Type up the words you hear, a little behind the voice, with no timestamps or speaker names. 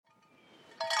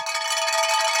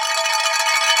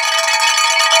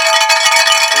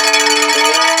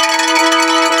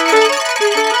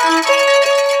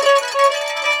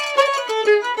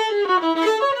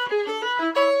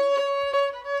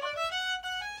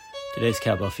Today's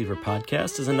Cowbell Fever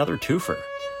podcast is another twofer.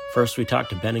 First, we talked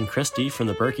to Ben and Christy from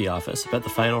the Berkey office about the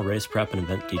final race prep and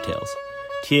event details.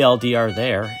 TLDR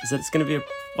there is that it's going to be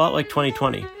a lot like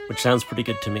 2020, which sounds pretty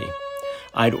good to me.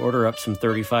 I'd order up some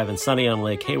 35 and sunny on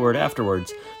Lake Hayward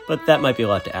afterwards, but that might be a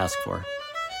lot to ask for.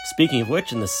 Speaking of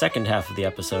which, in the second half of the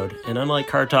episode, and unlike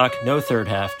Car Talk, no third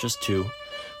half, just two,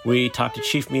 we talked to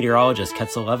Chief Meteorologist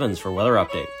Ketzel Evans for weather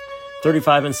update.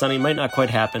 35 and sunny might not quite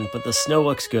happen, but the snow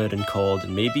looks good and cold,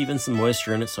 and maybe even some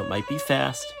moisture in it, so it might be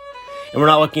fast. And we're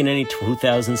not looking at any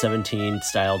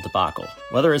 2017-style debacle.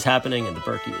 Weather is happening, and the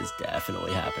Berkey is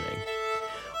definitely happening.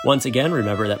 Once again,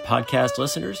 remember that podcast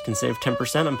listeners can save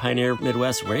 10% on Pioneer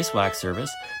Midwest Race Wax service.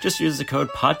 Just use the code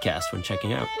PODCAST when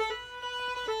checking out.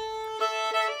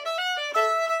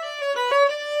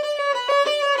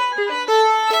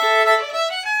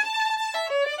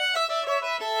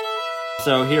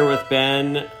 So here with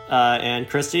Ben and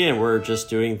Christy, and we're just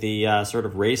doing the sort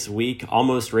of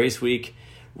almost race week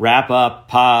wrap-up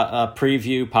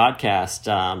preview podcast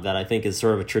that I think is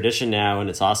sort of a tradition now, and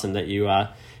it's awesome that you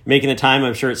making the time.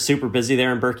 I'm sure it's super busy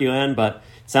there in Berkeyland, but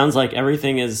it sounds like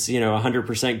everything is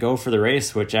 100% go for the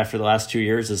race, which after the last 2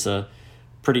 years is a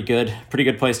pretty good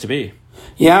place to be.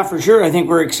 Yeah, for sure. I think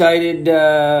we're excited.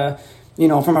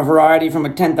 From a variety, from a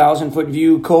 10,000-foot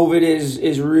view, COVID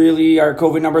is really, our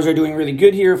COVID numbers are doing really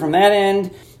good here from that end.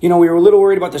 We were a little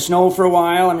worried about the snow for a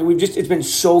while. I mean, it's been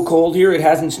so cold here. It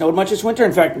hasn't snowed much this winter.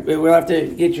 In fact, we'll have to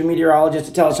get your meteorologist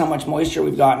to tell us how much moisture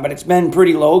we've gotten, but it's been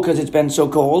pretty low because it's been so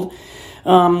cold.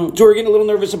 So we're getting a little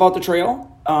nervous about the trail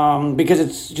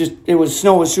because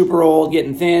snow was super old,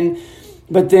 getting thin.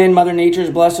 But then Mother Nature's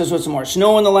blessed us with some more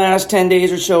snow in the last 10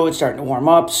 days or so. It's starting to warm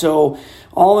up. So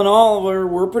all in all,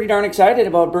 we're pretty darn excited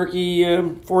about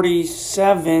Berkey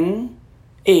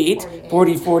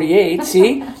 4048.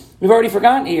 See, we've already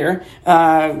forgotten here.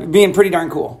 Being pretty darn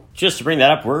cool. Just to bring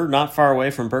that up, we're not far away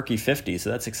from Berkey 50, so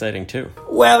that's exciting too.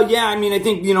 Well, yeah, I mean, I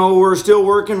think, we're still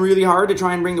working really hard to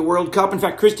try and bring the World Cup. In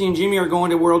fact, Christy and Jimmy are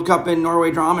going to World Cup in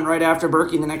Norway Drammen right after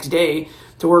Berkey the next day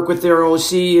to work with their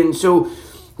OC. And so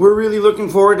we're really looking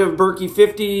forward to Berkey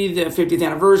 50, the 50th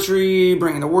anniversary,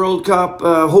 bringing the World Cup.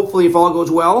 Hopefully, if all goes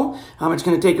well, it's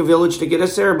going to take a village to get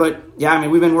us there. But, yeah, I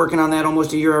mean, we've been working on that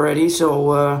almost a year already.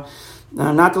 So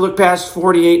not to look past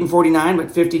 48 and 49, but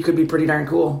 50 could be pretty darn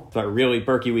cool. But really,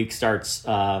 Berkey Week starts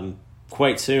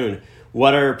quite soon.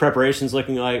 What are preparations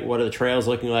looking like? What are the trails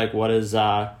looking like? What is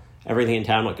everything in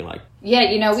town looking like?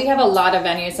 Yeah, we have a lot of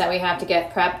venues that we have to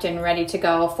get prepped and ready to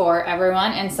go for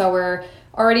everyone. And so we're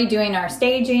already doing our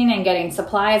staging and getting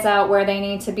supplies out where they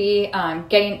need to be.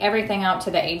 Getting everything out to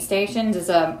the aid stations is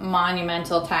a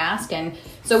monumental task. And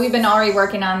so we've been already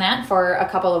working on that for a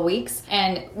couple of weeks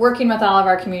and working with all of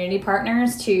our community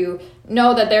partners to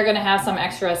know that they're going to have some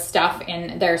extra stuff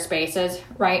in their spaces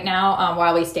right now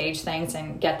while we stage things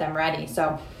and get them ready.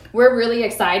 So we're really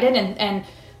excited, and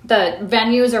the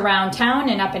venues around town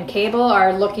and up in Cable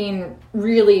are looking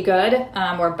really good.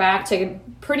 We're back to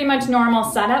pretty much normal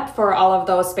setup for all of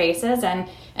those spaces, and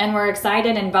we're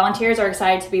excited, and volunteers are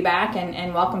excited to be back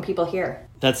and welcome people here.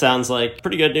 That sounds like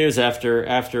pretty good news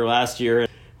after last year.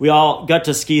 We all got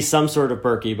to ski some sort of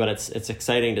Berkey, but it's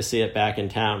exciting to see it back in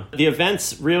town. The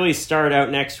events really start out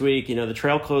next week. The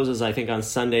trail closes, I think, on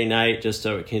Sunday night, just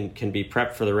so it can be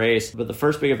prepped for the race. But the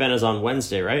first big event is on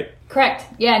Wednesday, right? Correct.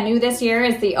 Yeah, new this year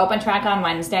is the open track on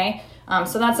Wednesday.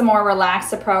 So that's a more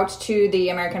relaxed approach to the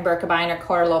American Birkebein or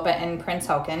Kortaloppet in Prince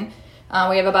Haakon.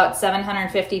 We have about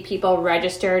 750 people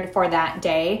registered for that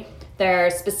day. There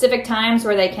are specific times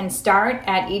where they can start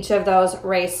at each of those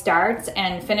race starts,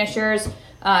 and finishers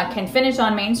can finish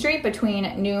on Main Street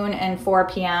between noon and 4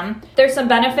 p.m. There's some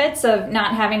benefits of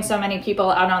not having so many people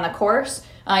out on the course.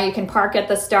 You can park at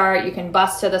the start, you can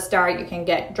bus to the start, you can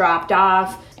get dropped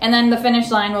off. And then the finish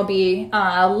line will be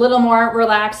a little more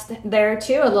relaxed there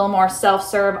too, a little more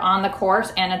self-serve on the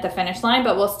course and at the finish line,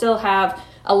 but we'll still have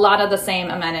a lot of the same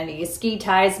amenities: ski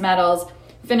ties, medals,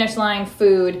 finish line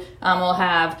food. We'll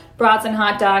have brats and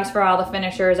hot dogs for all the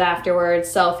finishers afterwards,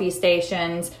 selfie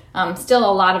stations. Still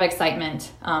a lot of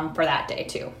excitement for that day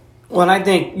too. Well, and I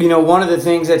think, one of the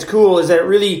things that's cool is that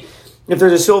really, if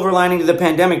there's a silver lining to the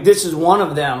pandemic, this is one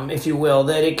of them, if you will,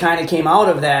 that it kind of came out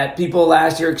of that. People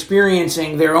last year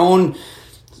experiencing their own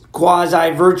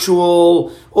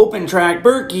quasi-virtual open track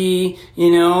Berkey,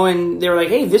 and they were like,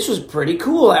 hey, this was pretty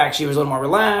cool, actually. It was a little more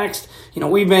relaxed.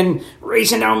 We've been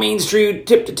racing down Main Street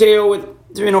tip to tail with,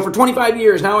 for 25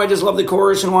 years. Now I just love the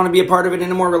course and want to be a part of it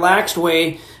in a more relaxed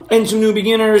way. And some new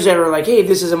beginners that are like, hey,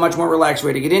 this is a much more relaxed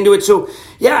way to get into it. So,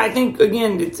 yeah, I think,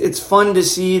 again, it's fun to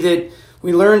see that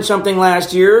we learned something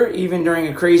last year, even during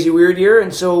a crazy, weird year,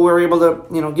 and so we're able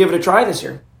to, give it a try this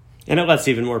year. And it lets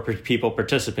even more people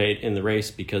participate in the race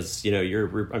because,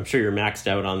 I'm sure you're maxed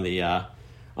out on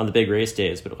the big race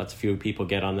days, but it lets a few people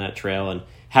get on that trail. And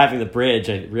having the bridge,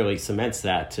 it really cements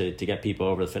that to get people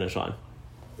over the finish line.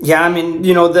 Yeah, I mean,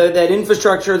 that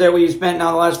infrastructure that we've spent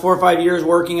now the last 4 or 5 years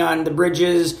working on the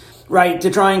bridges, right, to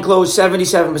try and close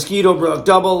 77, Mosquito Brook,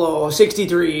 Double O,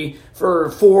 63 for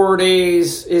 4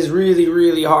 days is really,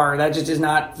 really hard. That just is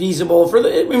not feasible for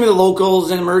the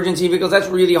locals and emergency vehicles. That's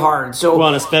really hard. So, well,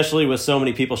 and especially with so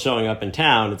many people showing up in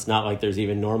town, it's not like there's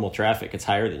even normal traffic. It's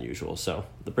higher than usual. So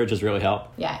the bridges really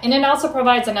help. Yeah, and it also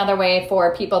provides another way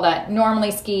for people that normally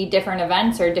ski different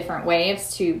events or different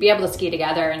waves to be able to ski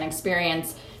together and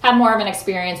have more of an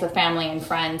experience with family and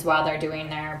friends while they're doing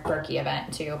their Birkie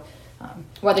event too.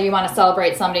 Whether you want to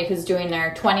celebrate somebody who's doing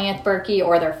their 20th Birkie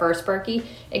or their first Birkie,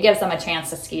 it gives them a chance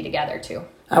to ski together too.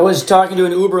 I was talking to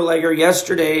an Uber legger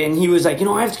yesterday, and he was like,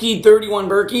 I've skied 31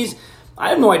 Birkies. I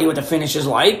have no idea what the finish is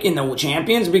like in the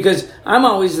Champions because I'm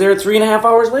always there 3.5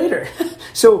 hours later.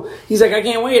 So he's like, I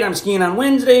can't wait. I'm skiing on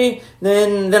Wednesday.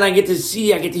 Then I get to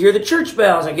hear the church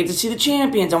bells. I get to see the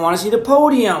Champions. I want to see the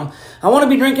podium. I want to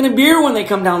be drinking a beer when they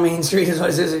come down Main Street,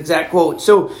 is his exact quote.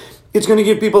 So it's going to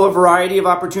give people a variety of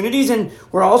opportunities. And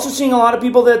we're also seeing a lot of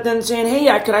people that then saying,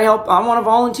 hey, could I help? I want to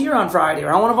volunteer on Friday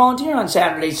or I want to volunteer on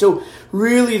Saturday. So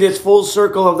really this full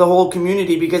circle of the whole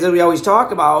community, because as we always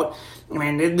talk about,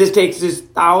 this takes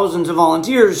thousands of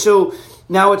volunteers. So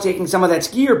now it's taking some of that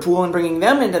skier pool and bringing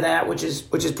them into that, which is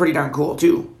pretty darn cool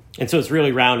too. And so it's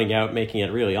really rounding out, making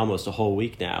it really almost a whole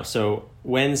week now. So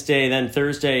Wednesday, then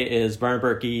Thursday is Barna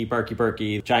Birkie, Barkie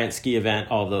Birkie, giant ski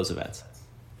event, all of those events.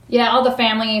 Yeah, all the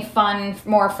family fun,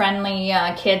 more friendly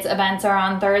kids events are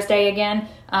on Thursday again.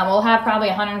 We'll have probably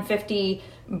 150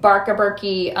 Barca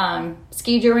Birkie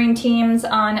ski touring teams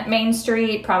on Main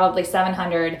Street, probably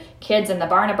 700 kids in the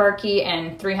Barna Birkie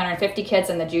and 350 kids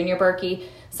in the Junior Birkie.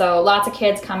 So lots of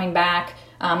kids coming back.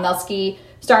 They'll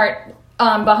start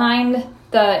behind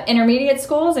the intermediate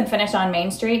schools and finish on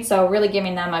Main Street. So really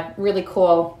giving them a really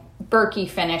cool Birkie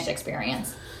finish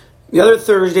experience. The other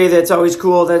Thursday that's always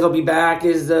cool that'll be back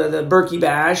is the Birkie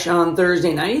Bash on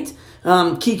Thursday night.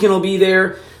 Keegan will be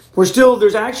there.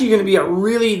 There's actually going to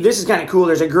be this is kind of cool.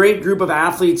 There's a great group of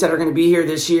athletes that are going to be here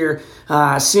this year.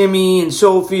 Simi and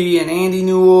Sophie and Andy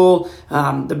Newell,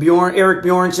 Eric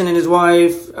Bjornsson and his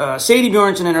wife, Sadie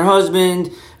Bjornsson and her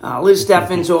husband, Liz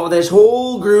Steffen. So this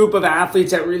whole group of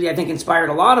athletes that really, I think, inspired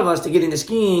a lot of us to get into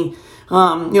skiing.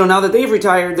 Now that they've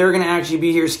retired, they're going to actually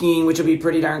be here skiing, which will be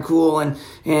pretty darn cool.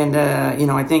 And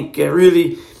I think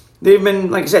really they've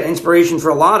been, like I said, inspiration for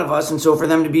a lot of us. And so for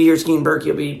them to be here skiing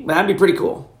Birkie, that'd be pretty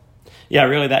cool. Yeah,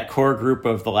 really that core group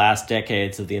of the last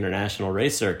decades of the international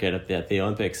race circuit at the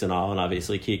Olympics and all, and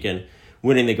obviously Keegan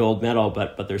winning the gold medal,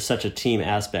 but there's such a team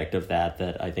aspect of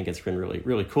that I think it's been really,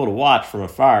 really cool to watch from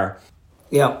afar.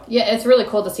 Yeah, it's really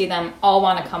cool to see them all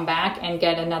want to come back and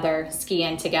get another ski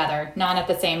in together. Not at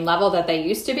the same level that they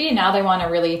used to be. Now they want to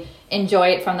really enjoy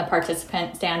it from the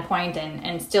participant standpoint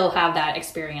and still have that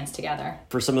experience together.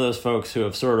 For some of those folks who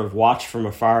have sort of watched from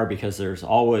afar, because there's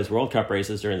always World Cup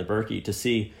races during the Birkie, to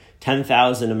see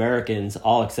 10,000 Americans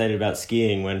all excited about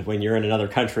skiing when you're in another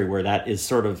country where that is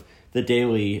sort of the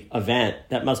daily event,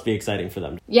 that must be exciting for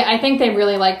them. Yeah, I think they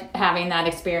really like having that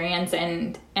experience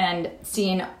and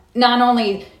seeing not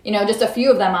only, just a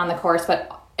few of them on the course, but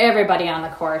everybody on the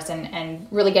course and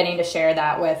really getting to share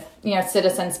that with,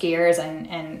 citizen skiers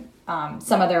and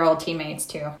some of their old teammates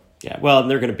too. Yeah, well,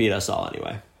 they're going to beat us all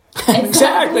anyway.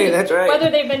 Exactly, that's right.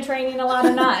 Whether they've been training a lot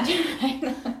or not.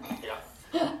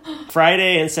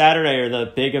 Friday and Saturday are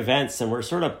the big events, and we're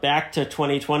sort of back to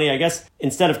 2020. I guess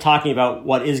instead of talking about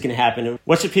what is going to happen,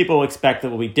 what should people expect that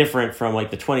will be different from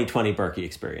like the 2020 Birkie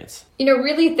experience?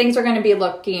 Really things are going to be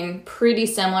looking pretty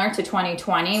similar to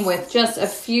 2020 with just a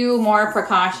few more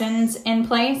precautions in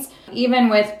place. Even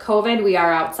with COVID, we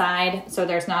are outside, so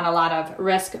there's not a lot of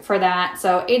risk for that.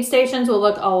 So aid stations will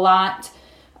look a lot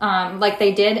like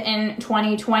they did in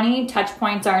 2020. Touch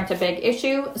points aren't a big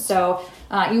issue, so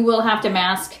you will have to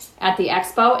mask at the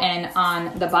expo and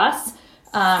on the bus.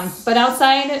 But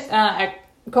outside,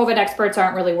 COVID experts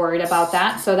aren't really worried about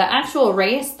that. So the actual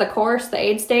race, the course, the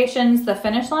aid stations, the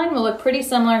finish line will look pretty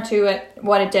similar to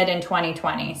what it did in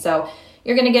 2020. So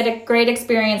you're going to get a great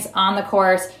experience on the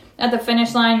course. At the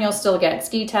finish line, you'll still get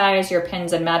ski ties, your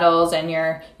pins and medals, and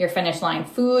your finish line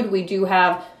food. We do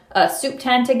have a soup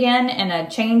tent again and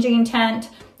a changing tent,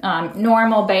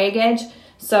 normal baggage.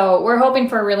 So we're hoping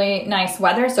for really nice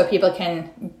weather so people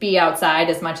can be outside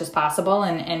as much as possible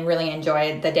and really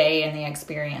enjoy the day and the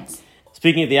experience.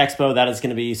 Speaking of the expo, that is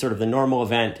going to be sort of the normal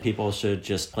event. People should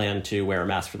just plan to wear a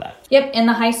mask for that. Yep, in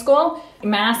the high school,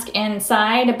 mask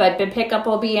inside, but bid pickup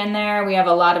will be in there. We have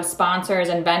a lot of sponsors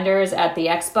and vendors at the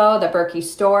expo, the Berkey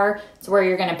store. It's where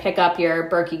you're going to pick up your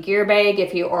Berkey gear bag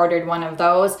if you ordered one of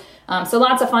those. So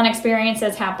lots of fun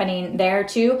experiences happening there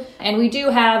too. And we do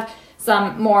have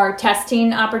some more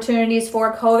testing opportunities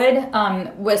for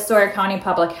COVID with Sawyer County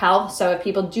Public Health. So if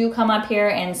people do come up here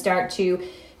and start to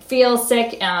feel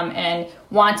sick and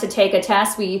want to take a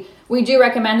test, we do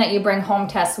recommend that you bring home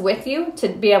tests with you to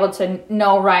be able to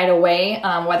know right away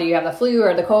whether you have the flu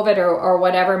or the COVID or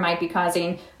whatever might be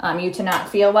causing you to not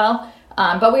feel well.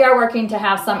 But we are working to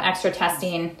have some extra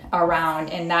testing around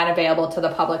and that available to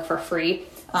the public for free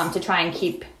to try and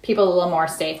keep people a little more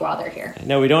safe while they're here.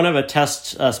 No, we don't have a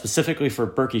test specifically for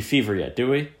Berkey fever yet, do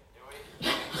we?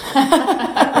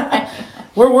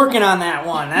 We're working on that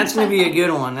one. That's going to be a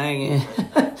good one.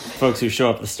 Folks who show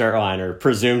up at the start line are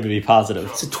presumed to be positive.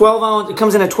 It's a 12-ounce. It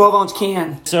comes in a 12-ounce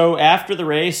can. So after the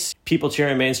race, people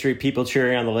cheering on Main Street, people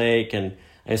cheering on the lake, and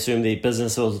I assume the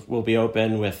businesses will be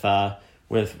open with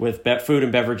food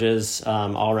and beverages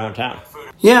all around town.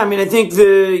 Yeah, I mean, I think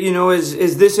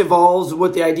as this evolves,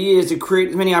 what the idea is to create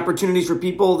as many opportunities for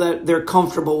people that they're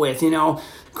comfortable with,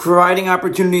 providing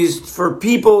opportunities for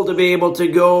people to be able to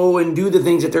go and do the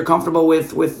things that they're comfortable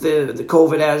with the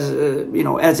COVID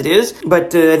as it is.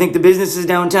 But I think the businesses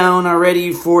downtown are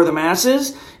ready for the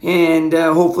masses, and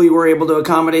hopefully we're able to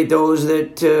accommodate those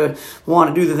that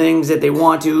want to do the things that they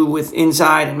want to with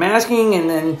inside and masking, and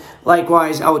then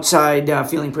likewise outside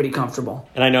feeling pretty comfortable.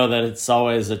 And I know that it's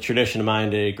always a tradition of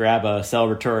mine to grab a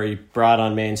celebratory brat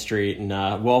on Main Street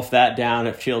and wolf that down.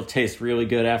 It tastes really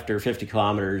good after 50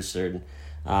 kilometers.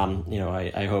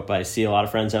 I hope I see a lot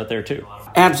of friends out there too.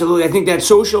 Absolutely. I think that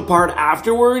social part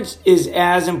afterwards is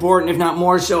as important, if not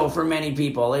more so, for many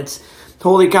people. It's,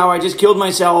 holy cow, I just killed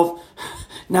myself.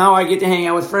 Now I get to hang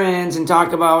out with friends and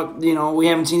talk about, we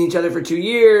haven't seen each other for 2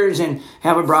 years, and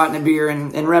have a brat and a beer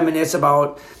and reminisce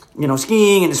about,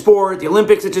 skiing and the sport, the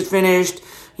Olympics that just finished,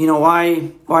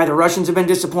 why the Russians have been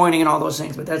disappointing and all those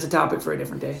things. But that's a topic for a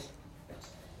different day.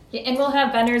 Yeah, and we'll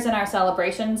have vendors in our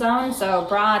celebration zone, so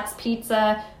brats,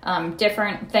 pizza,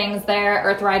 different things there.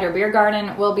 Earth Rider Beer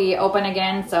Garden will be open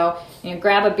again, so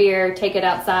grab a beer, take it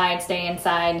outside, stay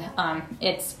inside.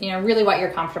 It's really what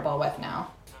you're comfortable with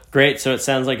now. Great. So it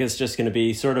sounds like it's just going to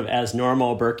be sort of as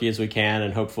normal Berkey as we can,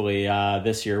 and hopefully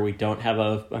this year we don't have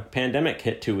a pandemic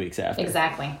hit 2 weeks after.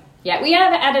 Exactly. Yeah, we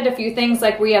have added a few things,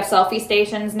 like we have selfie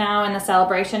stations now in the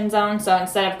celebration zone, so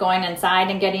instead of going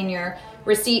inside and getting your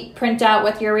receipt printout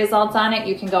with your results on it,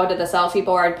 you can go to the selfie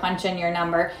board, punch in your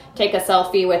number, take a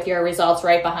selfie with your results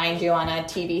right behind you on a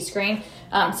TV screen.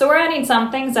 So we're adding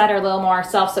some things that are a little more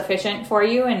self-sufficient for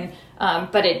you, and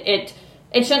but it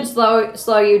shouldn't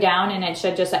slow you down, and it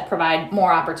should just provide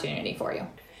more opportunity for you.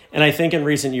 And I think in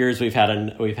recent years I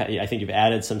think you've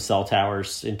added some cell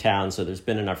towers in town, so there's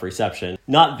been enough reception.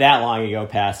 Not that long ago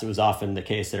past, it was often the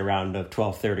case that around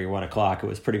 12:30 or 1 o'clock, it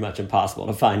was pretty much impossible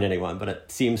to find anyone, but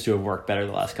it seems to have worked better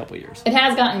the last couple of years. It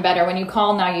has gotten better. When you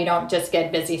call now, you don't just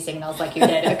get busy signals like you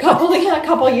did a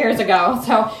couple years ago.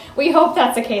 So we hope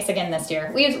that's the case again this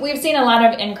year. We've seen a lot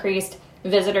of increased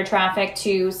visitor traffic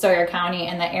to Sawyer County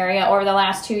in the area over the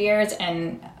last 2 years,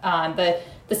 and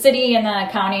the city and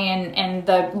the county and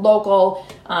the local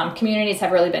communities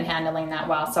have really been handling that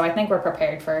well. So I think we're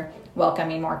prepared for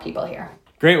welcoming more people here.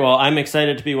 Great. Well, I'm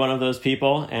excited to be one of those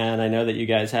people, and I know that you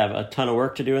guys have a ton of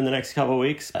work to do in the next couple of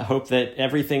weeks. I hope that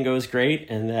everything goes great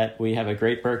and that we have a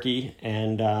great Berkey,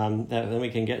 and that then we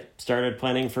can get started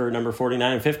planning for number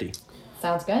 49 and 50.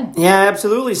 Sounds good. Yeah,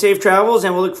 absolutely. Safe travels,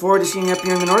 and we'll look forward to seeing you up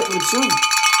here in the Northwood soon.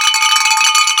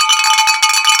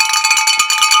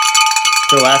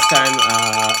 So last time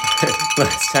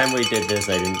we did this,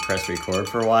 I didn't press record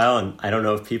for a while, and I don't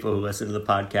know if people who listen to the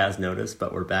podcast noticed,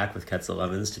 but we're back with Ketzel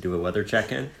Evans to do a weather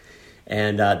check-in.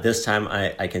 And this time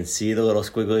I can see the little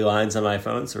squiggly lines on my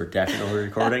phone, so we're definitely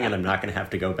recording, and I'm not going to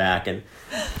have to go back and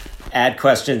add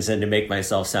questions in to make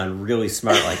myself sound really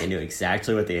smart, like I knew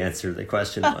exactly what the answer to the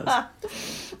question was.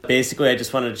 Basically, I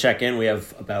just wanted to check in. We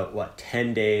have about,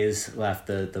 10 days left.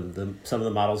 Some of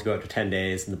the models go up to 10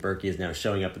 days, and the Berkey is now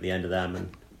showing up at the end of them. And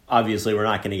obviously, we're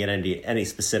not going to get into any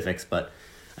specifics, but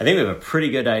I think we have a pretty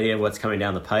good idea of what's coming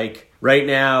down the pike. Right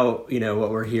now,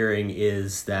 what we're hearing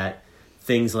is that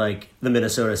things like the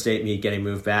Minnesota State meet getting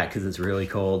moved back because it's really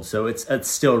cold. So it's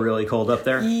still really cold up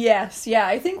there? Yes, yeah.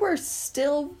 I think we're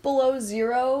still below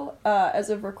zero as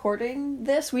of recording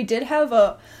this. We did have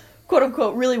a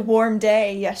quote-unquote really warm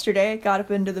day yesterday. It got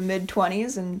up into the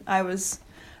mid-20s, and I was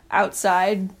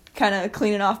outside kind of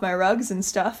cleaning off my rugs and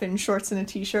stuff in shorts and a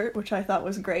t-shirt, which I thought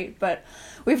was great. But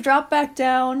we've dropped back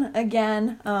down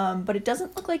again, but it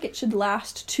doesn't look like it should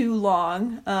last too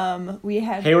long. We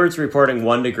had Hayward's reporting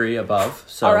 1 degree above.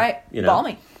 So, all right, you know.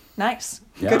 balmy. Nice.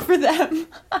 Yeah. Good for them.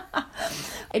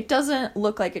 It doesn't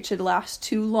look like it should last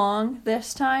too long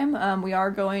this time. We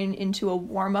are going into a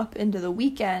warm-up into the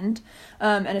weekend,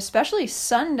 and especially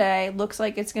Sunday looks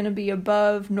like it's going to be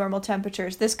above normal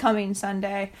temperatures this coming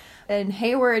Sunday. In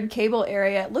Hayward Cable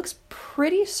area, it looks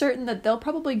pretty certain that they'll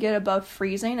probably get above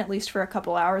freezing, at least for a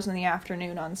couple hours in the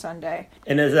afternoon on Sunday.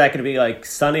 And is that going to be like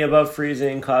sunny above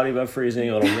freezing, cloudy above freezing,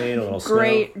 a little rain, a little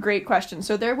snow? Great question.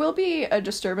 So there will be a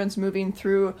disturbance moving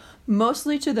through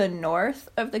mostly to the north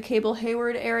of the Cable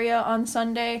Hayward area on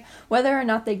Sunday. Whether or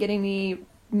not they get any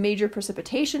major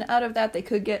precipitation out of that, they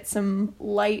could get some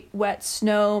light, wet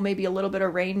snow, maybe a little bit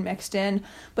of rain mixed in,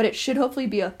 but it should hopefully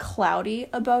be a cloudy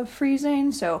above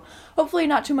freezing, so hopefully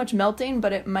not too much melting,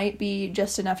 but it might be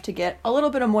just enough to get a little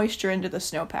bit of moisture into the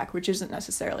snowpack, which isn't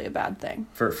necessarily a bad thing.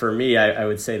 For me, I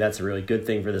would say that's a really good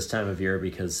thing for this time of year,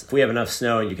 because if we have enough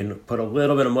snow and you can put a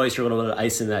little bit of moisture, a little bit of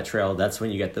ice in that trail, that's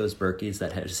when you get those Berkeys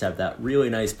that just have that really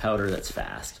nice powder that's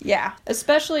fast. Yeah,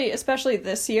 especially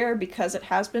this year, because it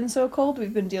has been so cold,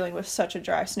 we've been dealing with such a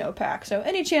dry snowpack, so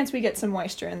any chance we get some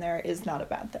moisture in there is not a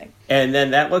bad thing. And then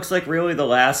that looks like really the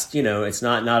last, it's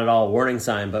not at all a warning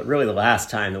sign, but really the last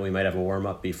time that we might have a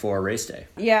warm-up before race day.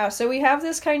 Yeah, so we have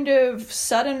this kind of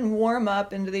sudden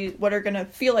warm-up into what are going to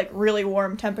feel like really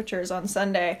warm temperatures on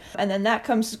Sunday, and then that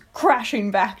comes crashing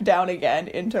back down again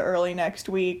into early next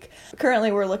week.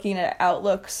 Currently, we're looking at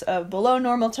outlooks of below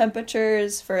normal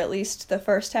temperatures for at least the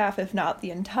first half, if not the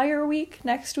entire week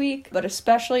next week, but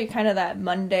especially kind of that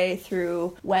Monday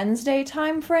through Wednesday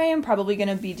time frame, probably going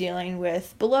to be dealing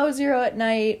with below zero at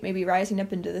night, maybe rising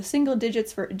up into the single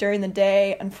digits during the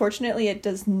day. Unfortunately, it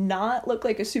does not look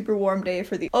like a super warm day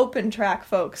for the open track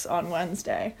folks on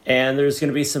Wednesday. And there's going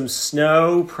to be some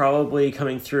snow probably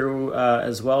coming through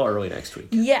as well early next week.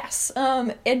 Yes.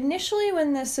 Initially,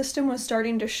 when the system was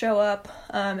starting to show up,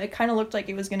 it kind of looked like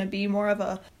it was going to be more of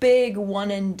a big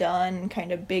one and done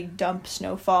kind of big dump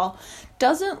snowfall.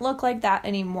 Doesn't look like that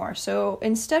anymore. So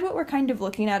instead, what we're kind of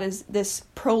looking at is this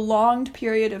prolonged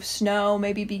period of snow,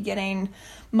 maybe beginning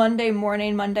Monday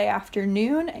morning, Monday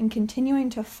afternoon, and continuing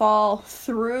to fall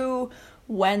through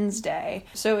Wednesday.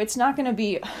 So it's not going to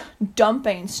be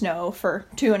dumping snow for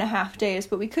 2.5 days,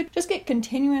 but we could just get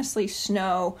continuously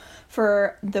snow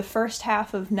for the first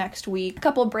half of next week. A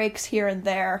couple breaks here and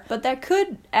there, but that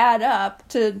could add up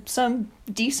to some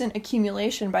decent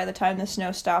accumulation by the time the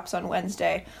snow stops on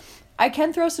Wednesday. I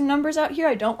can throw some numbers out here.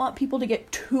 I don't want people to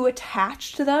get too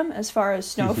attached to them as far as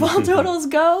snowfall totals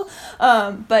go.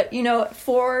 But,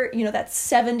 for, that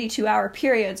 72-hour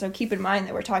period, so keep in mind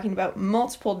that we're talking about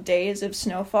multiple days of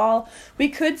snowfall, we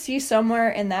could see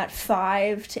somewhere in that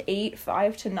 5 to 8,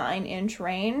 5 to 9 inch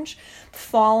range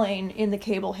falling in the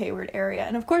Cable Hayward area.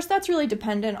 And of course, that's really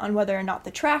dependent on whether or not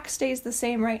the track stays the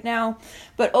same right now.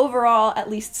 But overall, at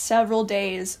least several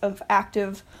days of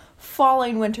active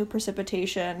falling winter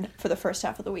precipitation for the first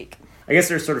half of the week. I guess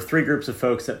there's sort of 3 groups of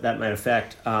folks that might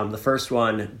affect. The first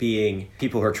one being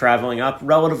people who are traveling up,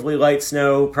 relatively light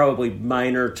snow, probably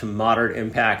minor to moderate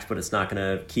impact, but it's not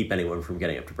going to keep anyone from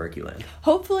getting up to Berkey Land.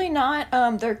 Hopefully not.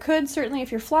 There could certainly,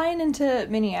 if you're flying into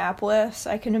Minneapolis,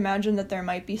 I can imagine that there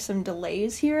might be some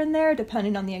delays here and there,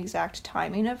 depending on the exact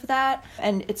timing of that.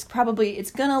 And it's going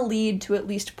to lead to at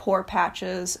least poor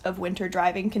patches of winter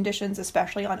driving conditions,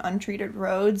 especially on untreated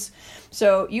roads.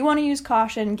 So you want to use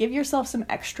caution, give yourself some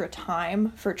extra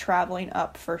time for traveling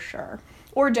up for sure.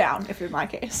 Or down, if in my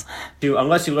case.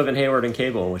 Unless you live in Hayward and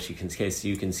Cable, in which you can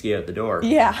ski out the door.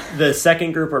 Yeah. The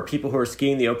second group are people who are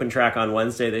skiing the open track on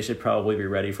Wednesday. They should probably be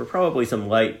ready for probably some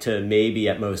light to maybe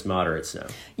at most moderate snow.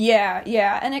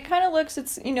 Yeah. And it kind of looks,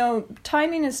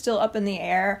 timing is still up in the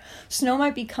air. Snow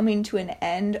might be coming to an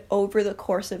end over the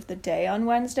course of the day on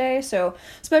Wednesday. So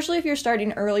especially if you're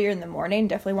starting earlier in the morning,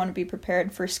 definitely want to be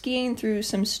prepared for skiing through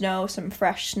some snow, some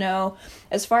fresh snow.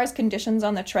 As far as conditions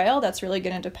on the trail, that's really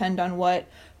going to depend on what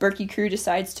Berkey crew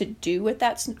decides to do with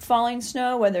that falling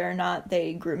snow, whether or not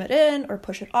they groom it in or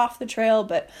push it off the trail,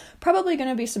 but probably going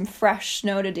to be some fresh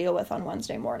snow to deal with on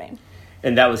Wednesday morning.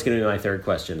 And that was going to be my third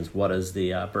question, is what is the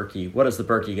Berkey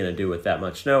going to do with that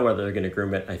much snow, whether they're going to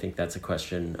groom it? I think that's a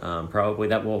question probably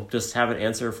that we'll just have an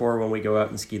answer for when we go out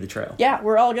and ski the trail. Yeah,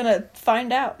 we're all going to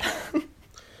find out.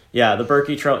 Yeah, the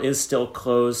Berkey Trail is still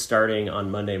closed starting on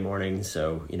Monday morning,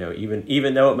 so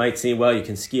even though it might seem, well, you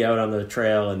can ski out on the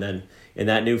trail, and then in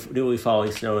that newly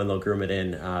falling snow and they'll groom it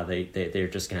in, they're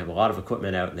just going to have a lot of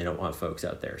equipment out, and they don't want folks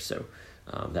out there. So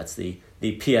That's the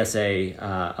PSA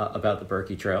about the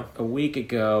Berkey Trail. A week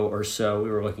ago or so, we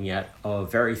were looking at a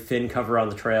very thin cover on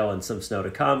the trail and some snow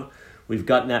to come. We've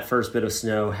gotten that first bit of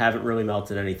snow, haven't really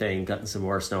melted anything, gotten some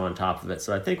more snow on top of it.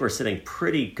 So I think we're sitting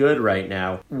pretty good right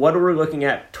now. What are we looking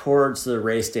at towards the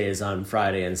race days on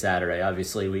Friday and Saturday?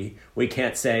 Obviously, we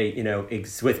can't say,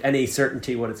 with any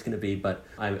certainty what it's going to be, but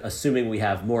I'm assuming we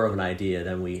have more of an idea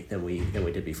than we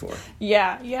did before.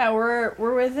 Yeah, we're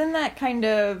within that kind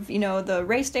of, the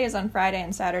race days on Friday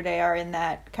and Saturday are in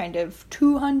that kind of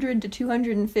 200 to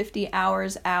 250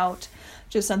 hours out.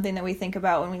 Just something that we think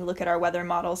about when we look at our weather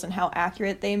models and how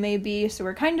accurate they may be. So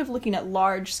we're kind of looking at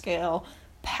large scale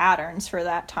patterns for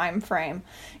that time frame.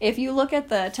 If you look at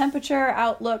the temperature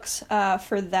outlooks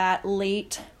for that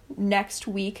late next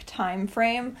week time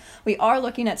frame, we are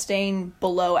looking at staying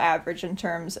below average in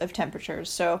terms of temperatures.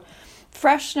 So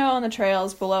fresh snow on the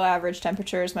trails, below average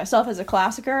temperatures. Myself as a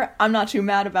classicer, I'm not too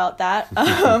mad about that.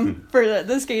 For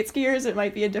the skate skiers, it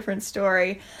might be a different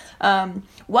story.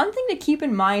 One thing to keep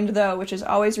in mind, though, which is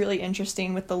always really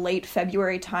interesting with the late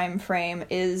February time frame,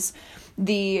 is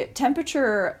the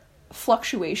temperature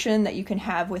fluctuation that you can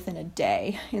have within a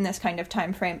day in this kind of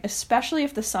time frame, especially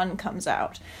if the sun comes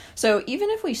out. So even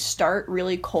if we start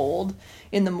really cold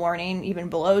in the morning, even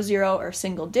below 0 or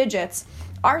single digits,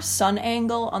 our sun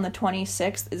angle on the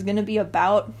 26th is going to be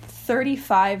about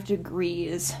 35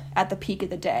 degrees at the peak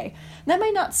of the day. And that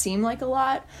might not seem like a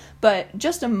lot, but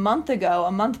just a month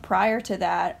prior to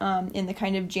that, in the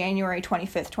kind of January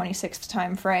 25th, 26th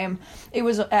time frame, it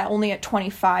was only at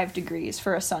 25 degrees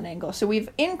for a sun angle. So we've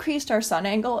increased our sun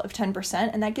angle of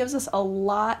 10%, and that gives us a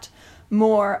lot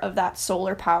more of that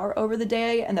solar power over the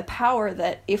day, and the power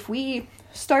that if we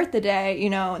start the day,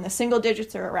 and the single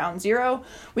digits are around 0,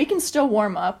 we can still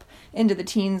warm up into the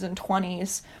teens and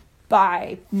 20s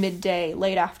by midday,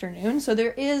 late afternoon. So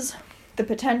there is the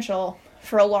potential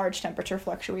for a large temperature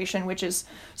fluctuation, which is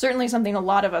certainly something a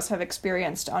lot of us have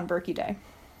experienced on Berkey Day.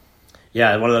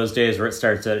 Yeah, one of those days where it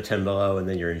starts at 10 below and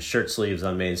then you're in shirt sleeves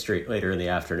on Main Street later in the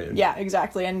afternoon. Yeah,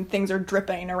 exactly, and things are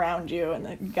dripping around you, and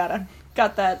you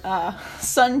got that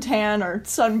suntan or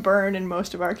sunburn in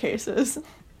most of our cases.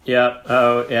 Yeah.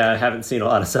 Oh, yeah. I haven't seen a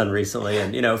lot of sun recently.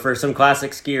 And, for some classic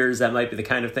skiers, that might be the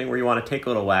kind of thing where you want to take a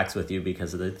little wax with you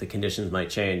because the conditions might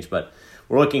change. But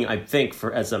we're looking, I think,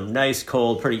 at some nice,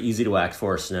 cold, pretty easy to wax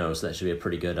forest snow. So that should be a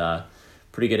pretty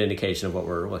good indication of what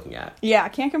we're looking at. Yeah, I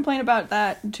can't complain about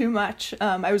that too much.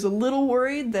 I was a little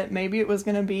worried that maybe it was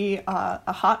going to be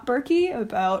a hot Berkey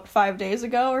about 5 days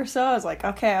ago or so. I was like,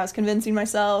 okay, I was convincing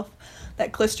myself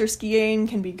that Clister skiing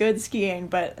can be good skiing,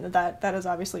 but that has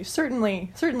obviously certainly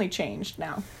changed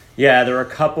now. Yeah, there were a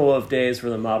couple of days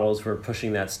where the models were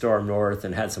pushing that storm north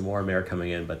and had some warm air coming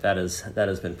in, but that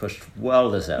has been pushed well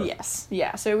this out. Yes,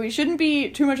 yeah, so we shouldn't be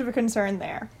too much of a concern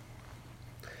there.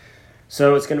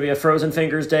 So it's going to be a frozen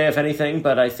fingers day, if anything,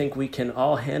 but I think we can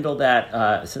all handle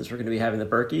that since we're going to be having the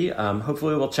Berkey.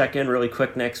 Hopefully we'll check in really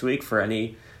quick next week for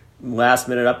any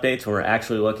last-minute updates when we're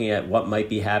actually looking at what might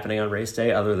be happening on race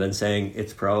day, other than saying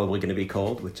it's probably going to be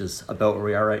cold, which is about where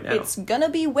we are right now. It's going to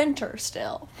be winter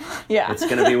still. Yeah. It's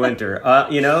going to be winter.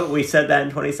 We said that in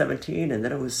 2017, and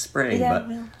then it was spring, yeah,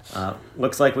 but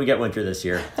looks like we get winter this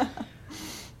year.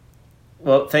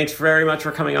 Well, thanks very much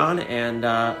for coming on, and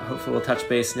hopefully we'll touch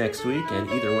base next week. And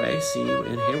either way, see you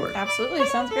in Hayward. Absolutely.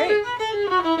 Sounds great.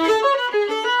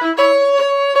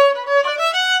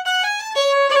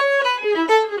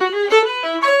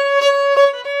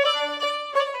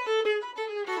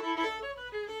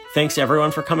 Thanks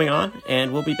everyone for coming on,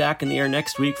 and we'll be back in the air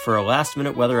next week for a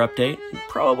last-minute weather update.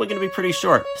 Probably going to be pretty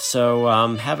short, so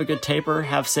have a good taper,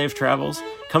 have safe travels.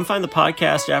 Come find the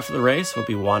podcast after the race. We'll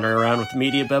be wandering around with the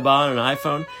media bib on and an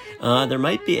iPhone. There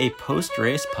might be a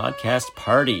post-race podcast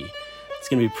party. It's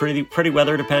going to be pretty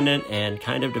weather dependent and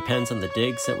kind of depends on the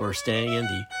digs that we're staying in,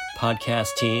 the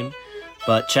podcast team.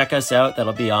 But check us out.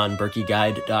 That'll be on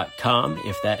berkeyguide.com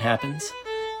if that happens.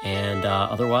 And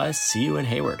otherwise, see you in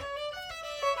Hayward.